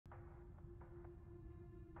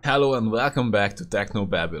Hello and welcome back to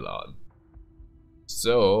Technobabylon.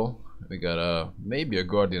 So, we got maybe a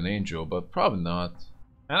guardian angel, but probably not.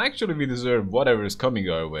 And actually we deserve whatever is coming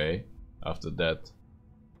our way after that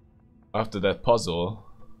puzzle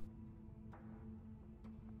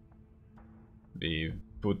we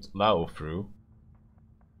put Lao through.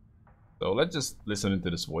 So let's just listen into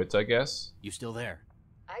this voice, I guess. You still there?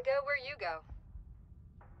 I go where you go.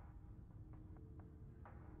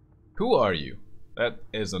 Who are you? That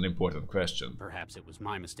is an important question. Perhaps it was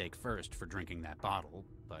my mistake first for drinking that bottle,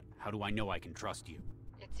 but how do I know I can trust you?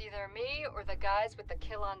 It's either me or the guys with the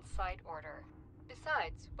kill on sight order.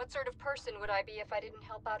 Besides, what sort of person would I be if I didn't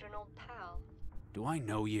help out an old pal? Do I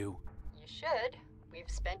know you? You should. We've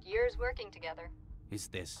spent years working together. Is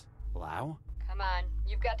this Lao? Come on,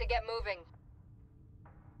 you've got to get moving.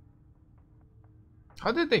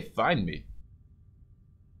 How did they find me?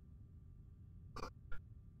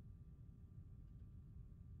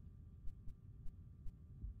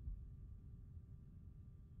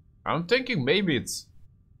 I'm thinking maybe it's...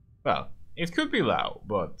 well, it could be Lao,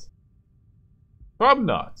 but... probably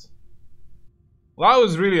not. Lao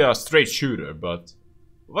is really a straight shooter, but...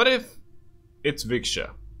 what if... it's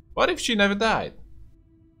Viksha? What if she never died?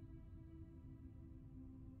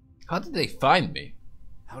 How did they find me?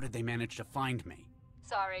 How did they manage to find me?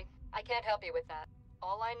 Sorry, I can't help you with that.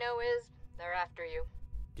 All I know is, they're after you.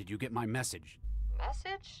 Did you get my message?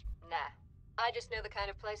 Message? Nah. I just know the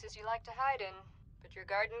kind of places you like to hide in. But your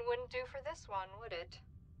garden wouldn't do for this one, would it?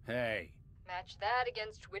 Hey. Match that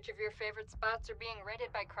against which of your favorite spots are being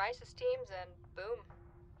raided by crisis teams and boom.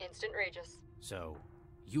 Instant Regis. So,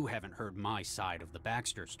 you haven't heard my side of the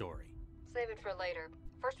Baxter story. Save it for later.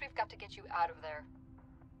 First we've got to get you out of there.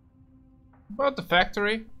 About the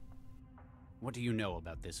factory? What do you know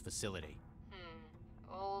about this facility?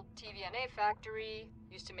 Old TVNA factory.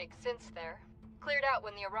 Used to make synths there. Cleared out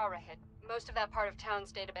when the Aurora hit. Most of that part of town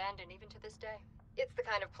stayed abandoned even to this day. It's the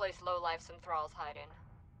kind of place lowlifes and thralls hide in.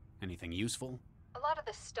 Anything useful? A lot of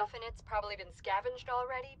the stuff in it's probably been scavenged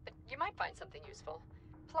already, but you might find something useful.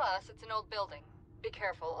 Plus, it's an old building. Be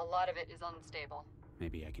careful, a lot of it is unstable.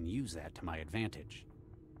 Maybe I can use that to my advantage.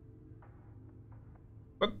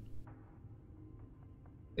 But...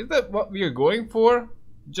 is that what we are going for?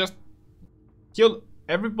 Just... kill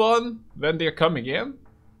everyone when they're coming in?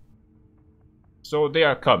 So they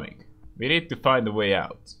are coming. We need to find a way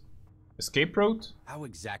out. Escape route? How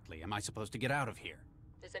exactly am I supposed to get out of here?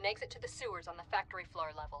 There's an exit to the sewers on the factory floor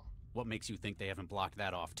level. What makes you think they haven't blocked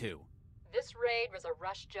that off too? This raid was a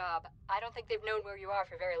rush job. I don't think they've known where you are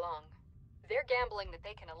for very long. They're gambling that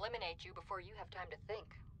they can eliminate you before you have time to think.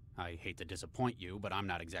 I hate to disappoint you, but I'm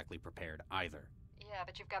not exactly prepared either. Yeah,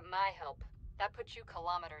 but you've got my help. That puts you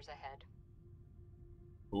kilometers ahead.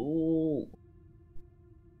 Ooh.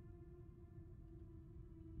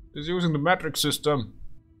 He's using the metric system.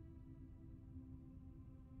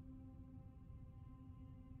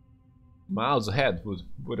 Miles ahead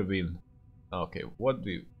would have been... okay, what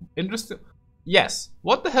do you... interesting... yes,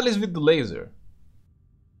 what the hell is with the laser?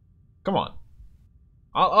 Come on.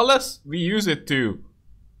 Unless we use it to...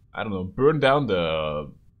 I don't know, burn down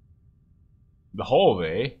the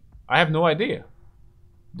hallway. I have no idea.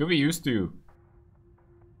 Do we used to...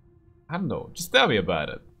 I don't know, just tell me about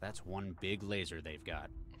it. That's one big laser they've got.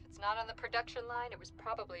 If it's not on the production line, it was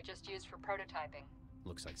probably just used for prototyping.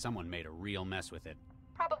 Looks like someone made a real mess with it.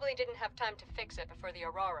 Probably didn't have time to fix it before the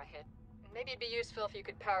Aurora hit. Maybe it'd be useful if you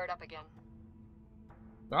could power it up again.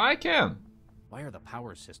 I can. Why are the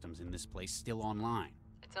power systems in this place still online?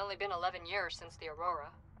 It's only been 11 years since the Aurora.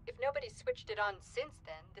 If nobody's switched it on since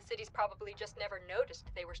then, the city's probably just never noticed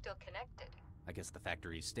they were still connected. I guess the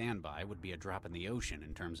factory's standby would be a drop in the ocean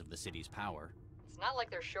in terms of the city's power. It's not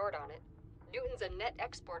like they're short on it. Newton's a net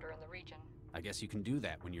exporter in the region. I guess you can do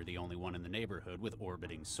that when you're the only one in the neighborhood with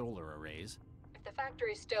orbiting solar arrays. If the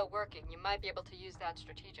factory's still working, you might be able to use that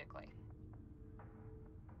strategically.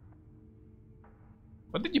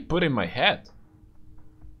 What did you put in my head?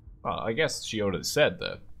 Well, I guess she already said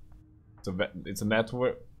that. It's a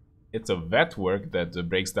network. It's a vet work that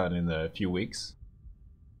breaks down in a few weeks.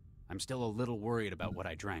 I'm still a little worried about what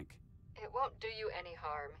I drank. It won't do you any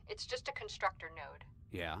harm. It's just a constructor node.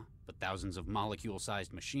 Yeah, but thousands of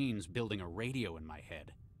molecule-sized machines building a radio in my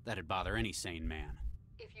head. That'd bother any sane man.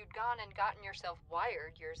 If you'd gone and gotten yourself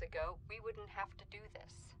wired years ago, we wouldn't have to do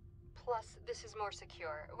this. Plus, this is more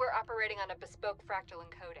secure. We're operating on a bespoke fractal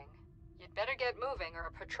encoding. You'd better get moving or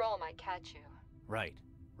a patrol might catch you. Right.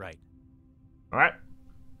 Alright.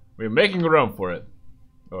 We're making a run for it.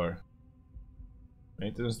 Or...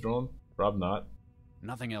 maintenance drone? Probably not.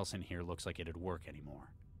 Nothing else in here looks like it'd work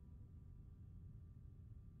anymore.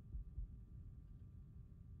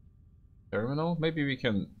 terminal? Maybe we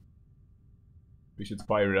should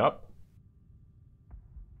fire it up.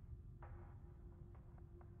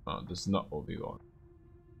 Oh, this is not what we want.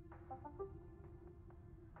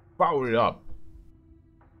 Power it up.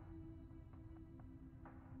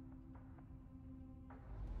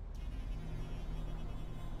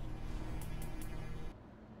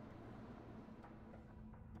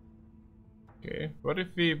 Okay, what if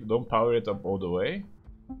we don't power it up all the way?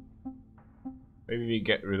 Maybe we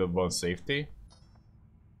get rid of one safety.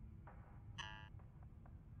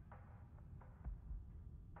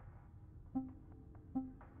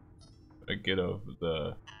 Get off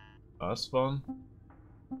the last one,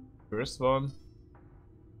 first one.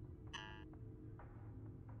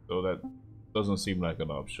 So that doesn't seem like an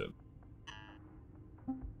option.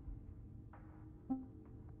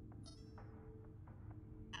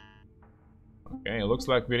 Okay, it looks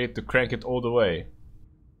like we need to crank it all the way.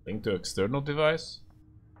 Link to external device.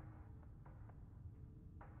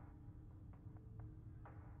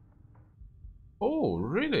 Oh,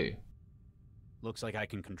 really? Looks like I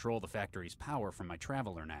can control the factory's power from my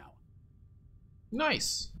traveler now.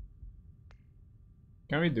 Nice.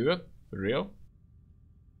 Can we do it for real?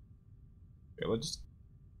 Okay, let's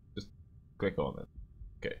just click on it.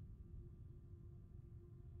 Okay.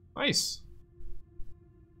 Nice.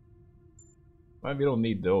 Maybe we don't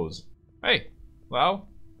need those. Hey, Lao,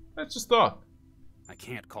 let's just talk. I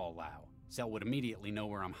can't call Lao. Cell would immediately know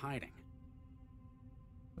where I'm hiding.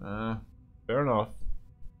 Fair enough.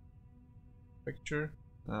 Picture.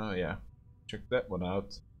 Yeah. Check that one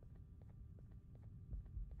out.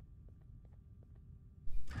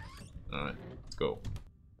 Alright, let's go.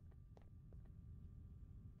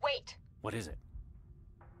 Wait! What is it?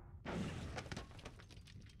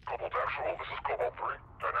 Cobalt Actual, this is Cobalt 3.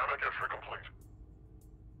 Dynamic entry complete.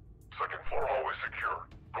 Second floor hallway secure.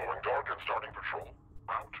 Going dark and starting patrol.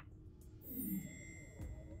 Out.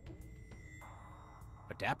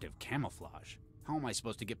 Adaptive camouflage? How am I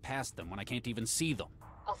supposed to get past them when I can't even see them?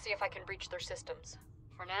 I'll see if I can breach their systems.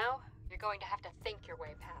 For now, you're going to have to think your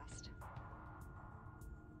way past.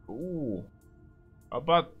 Ooh. How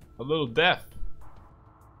about a little death?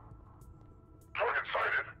 Target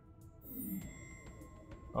sighted.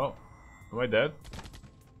 Oh, am I dead?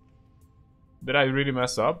 Did I really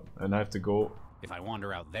mess up and I have to go? If I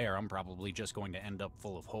wander out there, I'm probably just going to end up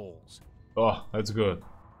full of holes. Oh, that's good.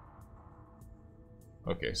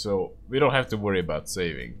 Okay, so we don't have to worry about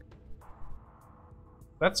saving.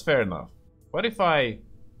 That's fair enough. What if I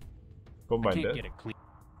go by I can't dead? get it clean.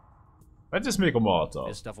 Let's just make a Molotov.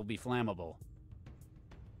 This stuff will be flammable.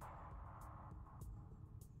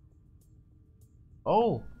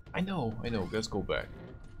 Oh, I know. Let's go back.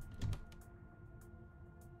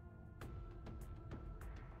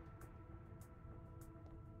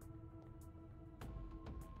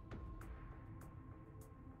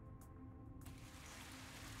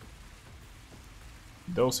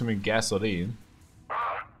 Dose him in gasoline.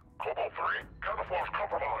 Cobalt 3. Camouflage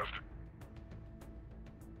compromised.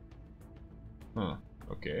 Huh.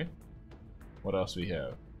 Okay. What else we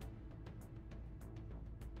have?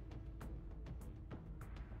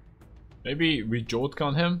 Maybe we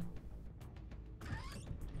Jotkan him?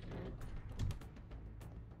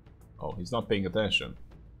 Oh, he's not paying attention.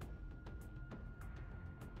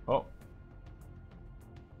 Oh.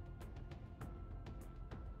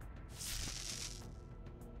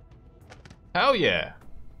 Hell yeah!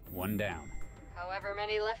 One down. However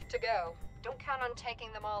many left to go. Don't count on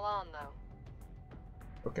taking them all on,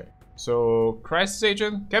 though. Okay. So, Crisis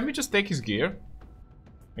Agent, can we just take his gear?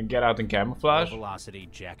 And get out in camouflage? Low velocity,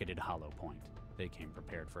 jacketed hollow point. They came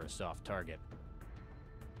prepared for a soft target.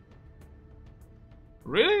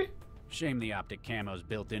 Really? Shame the optic camo's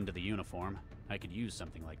built into the uniform. I could use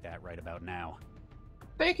something like that right about now.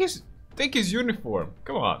 Take his uniform.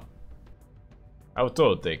 Come on. I would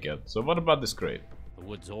totally take it. So what about this crate? The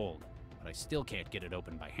wood's old, but I still can't get it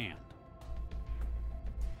open by hand.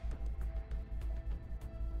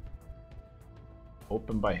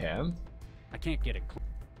 Open by hand? I can't get it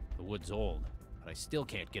The wood's old, but I still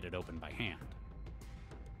can't get it open by hand.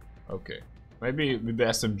 Okay. Maybe with the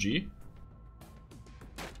SMG?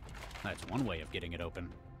 That's one way of getting it open.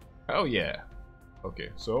 Oh yeah. Okay,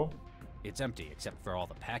 so It's empty except for all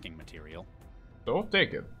the packing material.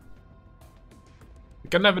 take it. You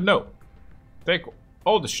can never know. Take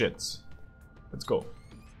all the shits. Let's go.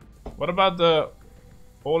 What about the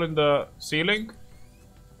hole in the ceiling?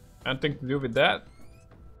 Anything to do with that?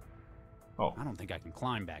 Oh, I don't think I can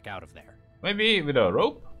climb back out of there. maybe with a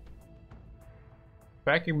rope?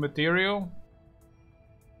 Packing material?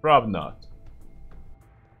 Probably not.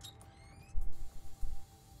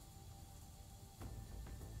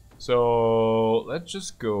 So let's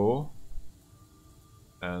just go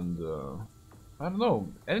and I don't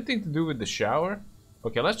know, anything to do with the shower?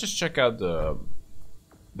 Okay, let's just check out the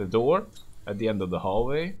door at the end of the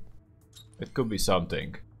hallway. It could be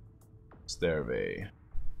something. Stairway.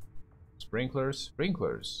 Sprinklers?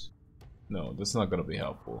 Sprinklers. No, that's not gonna be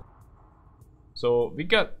helpful. So we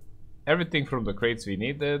got everything from the crates we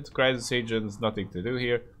needed. Crisis agents, nothing to do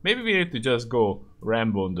here. Maybe we need to just go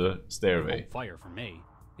Rambo on the stairway. It won't fire for me.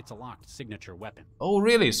 It's a locked signature weapon. Oh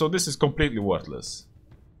really? So this is completely worthless.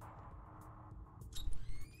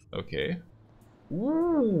 Okay.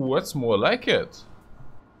 Ooh, that's more like it.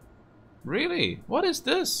 Really? What is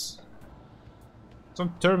this?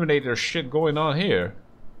 Some Terminator shit going on here.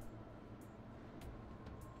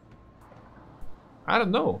 I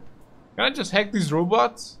don't know. Can I just hack these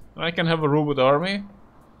robots? And I can have a robot army?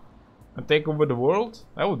 And take over the world?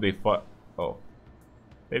 That would be fun. Oh.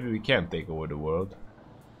 Maybe we can't take over the world.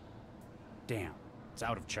 Damn, it's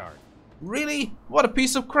out of charge. Really? What a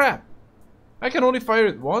piece of crap! I can only fire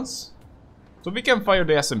it once? So we can fire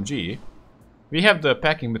the SMG. We have the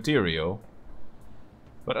packing material.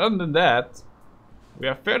 But other than that, we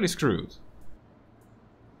are fairly screwed.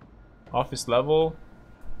 Office level.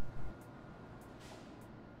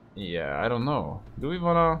 Yeah, I don't know. Do we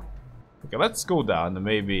wanna... Okay, let's go down and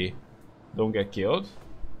maybe don't get killed.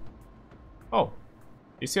 Oh,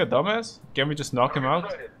 is he a dumbass? Can we just knock him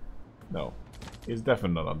out? No, he's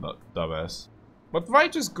definitely not a dumbass. But why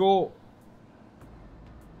just go...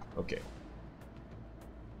 Okay.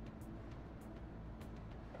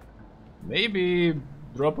 Maybe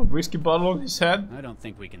drop a whiskey bottle on his head? I don't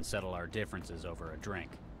think we can settle our differences over a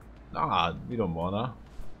drink. Nah, we don't wanna.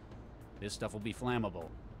 This stuff will be flammable.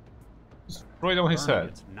 Just throw it on his head.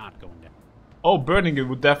 It's not going down. Oh, burning it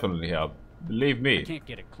would definitely help. Believe I me. can't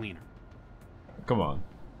get it cleaner. Come on.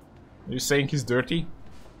 Are you saying he's dirty?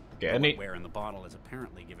 Okay, any... Where in the bottle has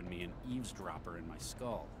apparently given me an eavesdropper in my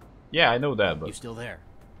skull. Yeah, I know that, but... You still there?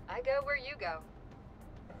 I go where you go.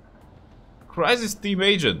 Crisis team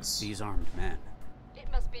agents. These armed men.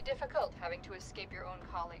 It must be difficult having to escape your own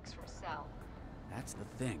colleagues from Cell. That's the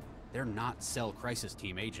thing. They're not Cell crisis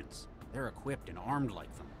team agents. They're equipped and armed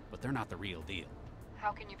like them, but they're not the real deal.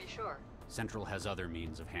 How can you be sure? Central has other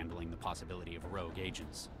means of handling the possibility of rogue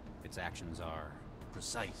agents. Its actions are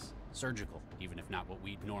precise, surgical, even if not what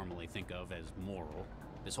we'd normally think of as moral.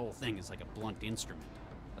 This whole thing is like a blunt instrument,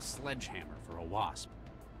 a sledgehammer for a wasp.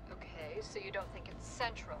 Okay, so you don't think it's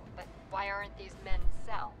Central, but why aren't these men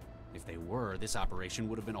Cell? If they were, this operation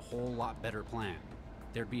would have been a whole lot better planned.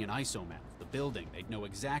 There'd be an ISO map of the building. They'd know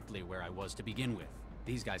exactly where I was to begin with.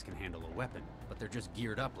 These guys can handle a weapon, but they're just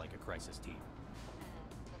geared up like a crisis team.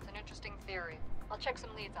 That's an interesting theory. I'll check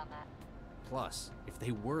some leads on that. Plus, if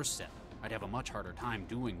they were Cell, I'd have a much harder time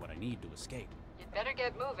doing what I need to escape. You'd better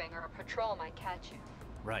get moving or a patrol might catch you.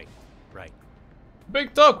 Right, right.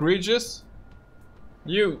 Big talk, Regis.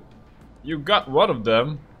 You got one of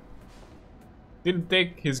them. Didn't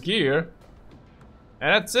take his gear.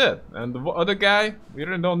 And that's it. And the other guy, we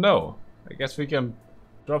really don't know. I guess we can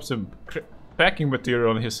drop some packing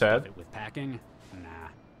material on his head. Stuff it with packing?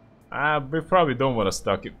 Nah. We probably don't want to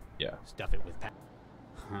stuck it. Yeah. Stuff it with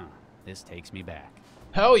Huh. This takes me back.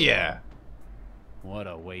 Hell yeah. What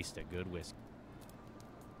a waste of good whiskey.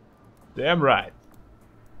 Damn right.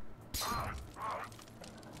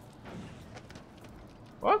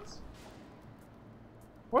 What?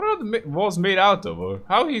 What are the walls made out of? Or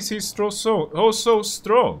how is he so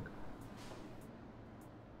strong?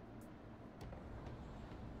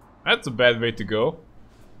 That's a bad way to go.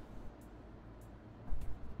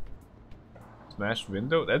 Smashed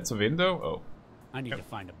window? That's a window? Oh. I need to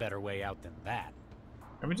find a better way out than that.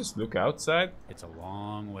 Can we just look outside? It's a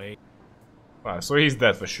long way. Wow, so he's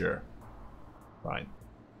dead for sure. Fine.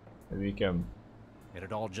 Maybe we can...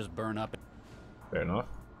 It'd all just burn up. Fair enough.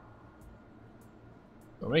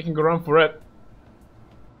 So making a run for it.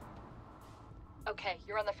 Okay,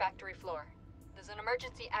 you're on the factory floor. There's an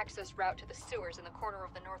emergency access route to the sewers in the corner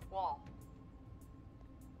of the north wall.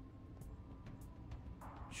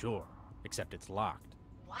 Sure, except it's locked.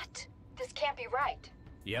 What? This can't be right.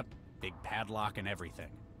 Yep, big padlock and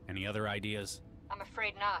everything. Any other ideas? I'm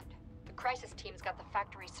afraid not. The crisis team's got the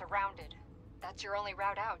factory surrounded. That's your only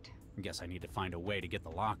route out. Guess I need to find a way to get the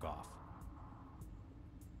lock off.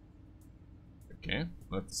 Okay,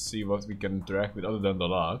 let's see what we can interact with other than the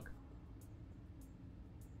lock.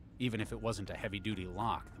 Even if it wasn't a heavy-duty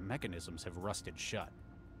lock, the mechanisms have rusted shut.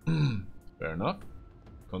 Fair enough.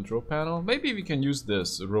 Control panel. Maybe we can use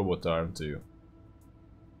this robot arm to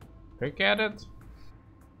pick at it?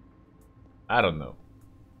 I don't know.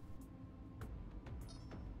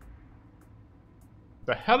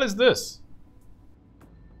 The hell is this?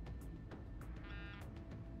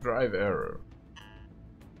 Drive error.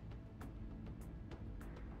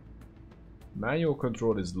 Manual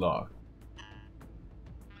control is locked.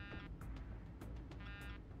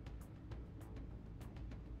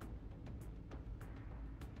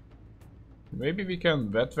 Maybe we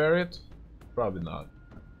can wet-wear it? Probably not.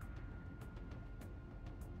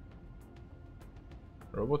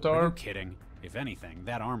 Robot Are you arm? kidding? If anything,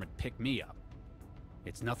 that arm would pick me up.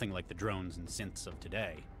 It's nothing like the drones and synths of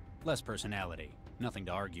today. Less personality, nothing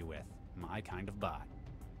to argue with. My kind of bot.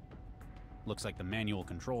 Looks like the manual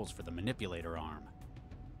controls for the manipulator arm.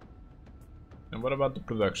 And what about the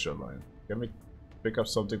production line? Can we pick up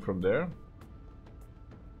something from there?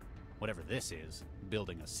 Whatever this is,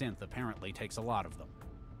 building a synth apparently takes a lot of them.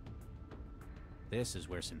 This is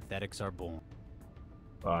where synthetics are born.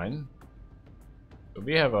 Fine. So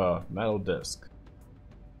we have a metal disc.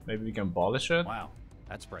 Maybe we can polish it Wow,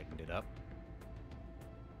 that's brightened it up.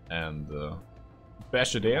 and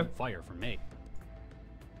bash it in. Fire for me.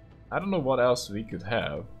 I don't know what else we could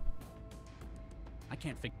have.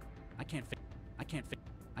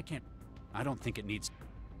 I don't think it needs.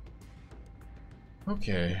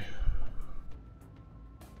 Okay.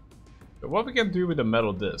 So what we can do with the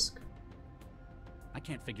metal disc? I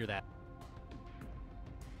can't figure that.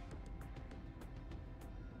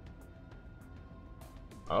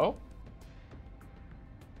 Oh?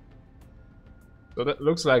 So that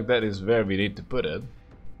looks like that is where we need to put it.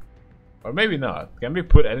 Or maybe not. Can we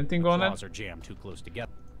put anything on it? Claws are jammed too close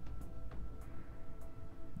together.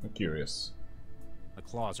 I'm curious. The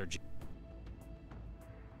claws are.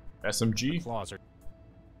 SMG? Claws are.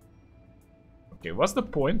 Okay, what's the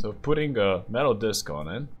point of putting a metal disc on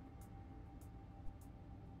it?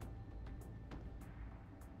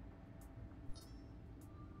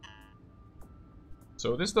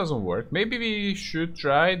 So this doesn't work. Maybe we should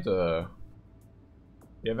try the...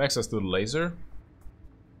 You have access to the laser?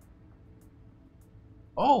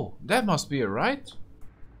 Oh, that must be it, right?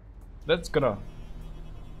 That's gonna...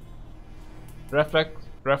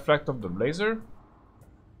 Reflect of the laser?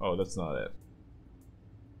 Oh, that's not it.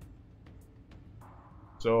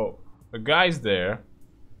 So, a guy's there.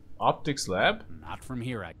 Optics lab. Not from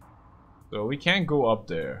here, I. So we can't go up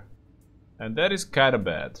there. And that is kinda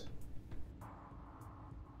bad.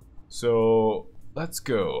 So, let's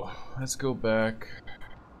go. Let's go back.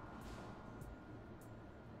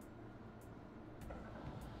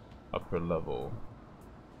 Upper level.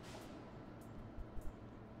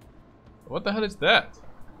 What the hell is that?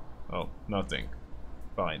 Oh, nothing.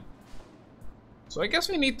 Fine. So I guess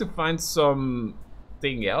we need to find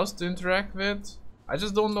something else to interact with. I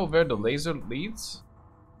just don't know where the laser leads.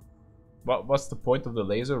 What's the point of the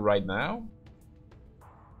laser right now?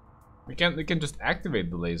 We can just activate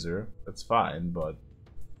the laser. That's fine, but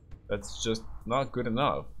that's just not good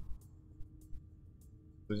enough.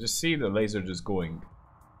 So just see the laser just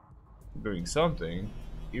doing something.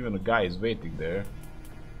 Even a guy is waiting there.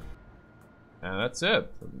 And that's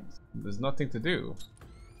it. There's nothing to do.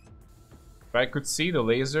 If I could see the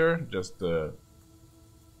laser just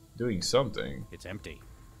doing something. It's empty.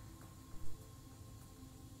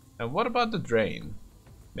 And what about the drain?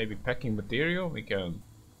 Maybe packing material? We can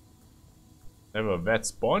have a wet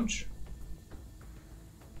sponge?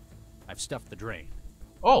 I've stuffed the drain.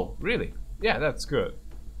 Oh, really? Yeah, that's good.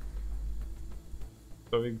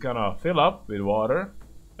 So we're gonna fill up with water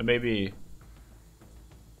and maybe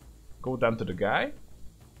go down to the guy.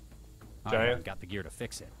 I Giant. haven't got the gear to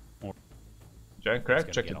fix it. Or Giant it's crack,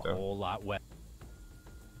 gonna check get it a out. whole lot wet.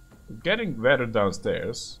 Getting wetter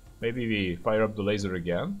downstairs. Maybe we fire up the laser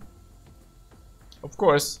again. Of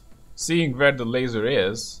course, seeing where the laser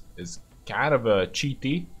is kind of a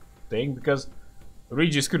cheaty thing because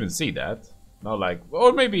Regis couldn't see that. Not like,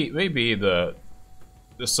 or maybe the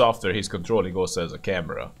software he's controlling also has a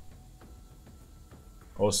camera.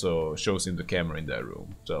 Also shows him the camera in that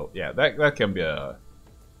room. So yeah, that can be a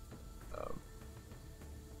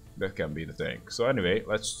that can be the thing. So anyway,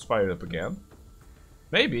 let's fire it up again.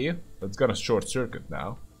 Maybe it's gonna short circuit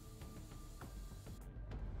now.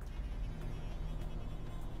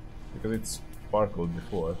 Because it sparkled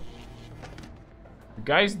before. The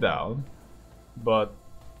guy's down, but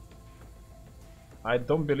I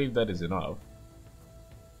don't believe that is enough.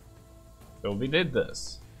 So we did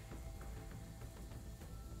this.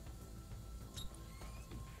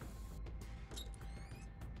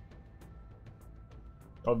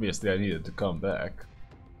 Obviously I needed to come back.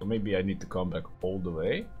 So maybe I need to come back all the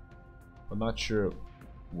way. I'm not sure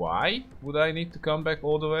why would I need to come back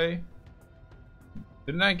all the way.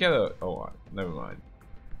 Didn't I get a... Oh, never mind.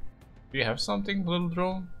 Do you have something, little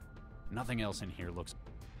drone? Nothing else in here looks...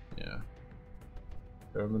 Yeah.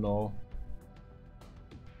 Terminal.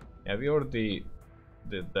 Yeah, we already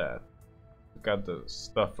did that. We got the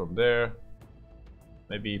stuff from there.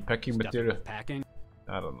 Maybe packing Stuff material. with packing.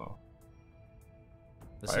 I don't know.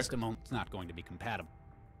 The Fire. system is not going to be compatible.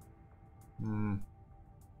 Hmm.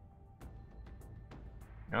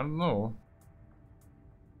 I don't know.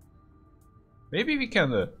 Maybe we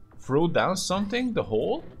can throw down something, the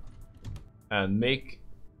hole, and make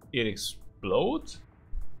it explode?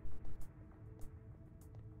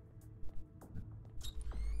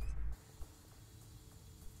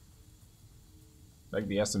 Like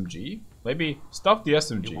the SMG? Maybe stop the It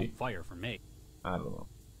SMG. won't fire for me. I don't know.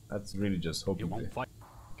 That's really just hoping. It won't fire.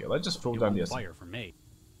 Okay, let's just throw It down won't the SMG. fire for me.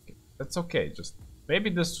 That's okay. Just maybe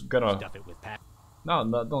this is gonna. Stuff it with pack. No,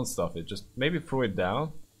 don't stuff it. Just maybe throw it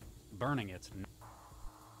down. Burning it.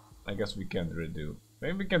 I guess we can't really do.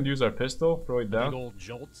 Maybe we can use our pistol, throw it Big down. old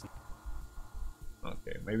jolts.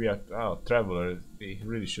 Okay, maybe Traveler, they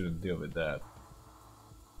really shouldn't deal with that.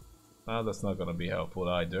 That's not gonna be helpful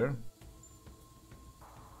either.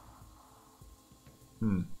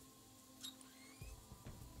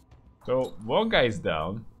 So, one guy is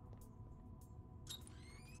down.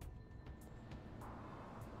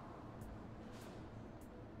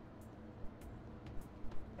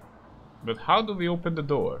 But how do we open the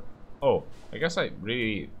door? Oh, I guess I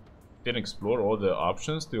really didn't explore all the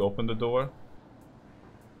options to open the door.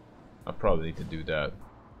 I probably need to do that.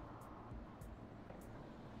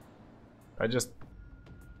 I just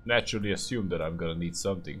naturally assumed that I'm gonna need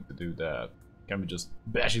something to do that. Can we just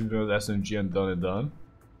bash into the SMG and done and done?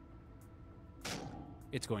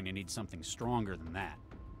 It's going to need something stronger than that.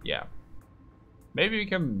 Yeah. Maybe we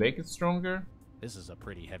can make it stronger? This is a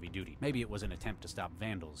pretty heavy duty. Maybe it was an attempt to stop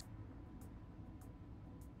vandals.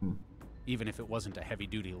 Even if it wasn't a heavy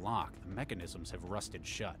duty lock, the mechanisms have rusted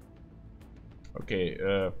shut. Okay,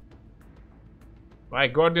 my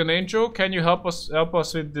guardian angel, can you help us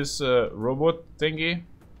with this robot thingy?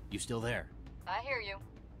 You still there? I hear you.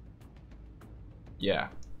 Yeah.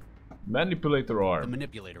 Manipulator The arm.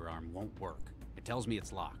 manipulator arm won't work. It tells me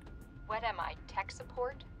it's locked. What am I, tech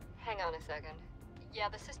support? Hang on a second. Yeah,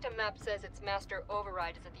 the system map says its master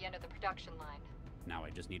override is at the end of the production line. Now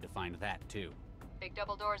I just need to find that too. Big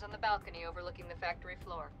double doors on the balcony overlooking the factory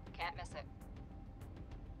floor. Can't miss it.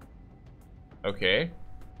 Okay.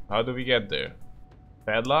 How do we get there?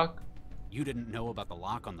 Padlock? You didn't know about the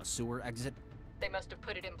lock on the sewer exit? They must have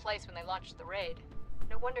put it in place when they launched the raid.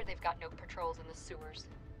 No wonder they've got no patrols in the sewers.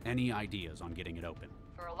 Any ideas on getting it open?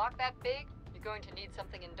 For a lock that big, you're going to need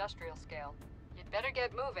something industrial scale. You'd better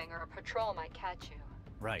get moving or a patrol might catch you.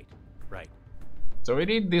 Right, right. So we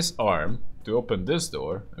need this arm to open this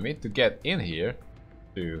door. I need to get in here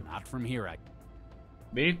to... Not from here,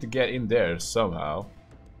 We need to get in there somehow.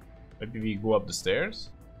 Maybe we go up the stairs?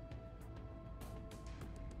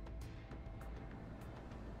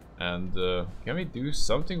 And can we do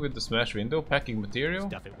something with the smash window? Packing material?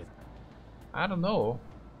 Stuff it with... I don't know.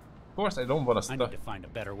 Of course I don't want to I stuff... need to find a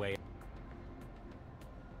better way.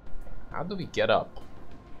 How do we get up?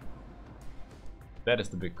 That is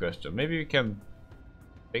the big question. Maybe we can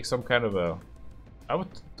take some kind of a... I would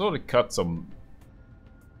totally cut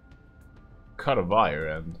a wire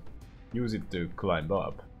and use it to climb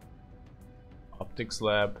up. Optics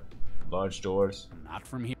lab, large doors. Not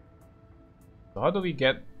from here. So how do we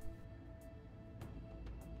get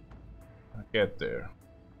there?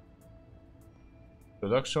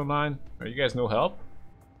 Production line? Are you guys no help?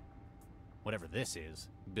 Whatever this is,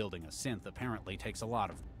 building a synth apparently takes a lot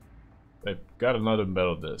of... I've got another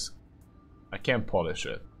metal disc. I can't polish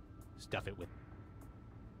it. Stuff it with...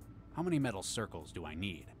 How many metal circles do I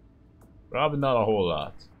need? Probably not a whole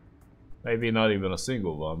lot. Maybe not even a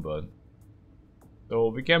single one, but... So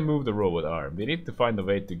we can move the robot arm. We need to find a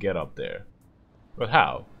way to get up there. But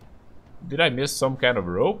how? Did I miss some kind of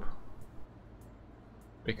rope?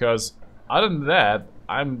 Because other than that,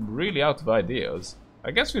 I'm really out of ideas.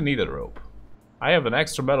 I guess we need a rope. I have an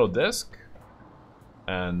extra metal disc.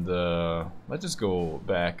 And let's just go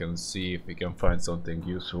back and see if we can find something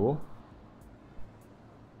useful.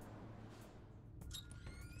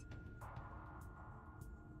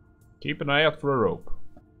 Keep an eye out for a rope.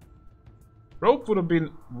 Rope would have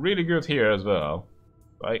been really good here as well.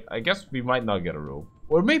 I guess we might not get a rope.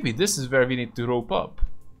 Or maybe this is where we need to rope up.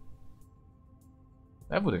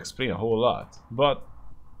 That would explain a whole lot. But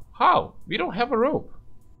how? We don't have a rope.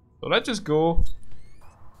 So let's just go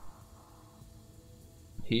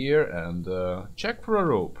here and check for a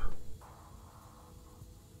rope.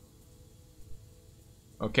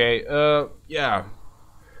 Okay, yeah.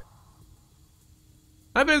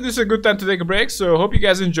 I believe this is a good time to take a break, so hope you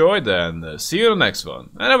guys enjoyed, and see you in the next one.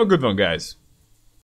 And have a good one, guys.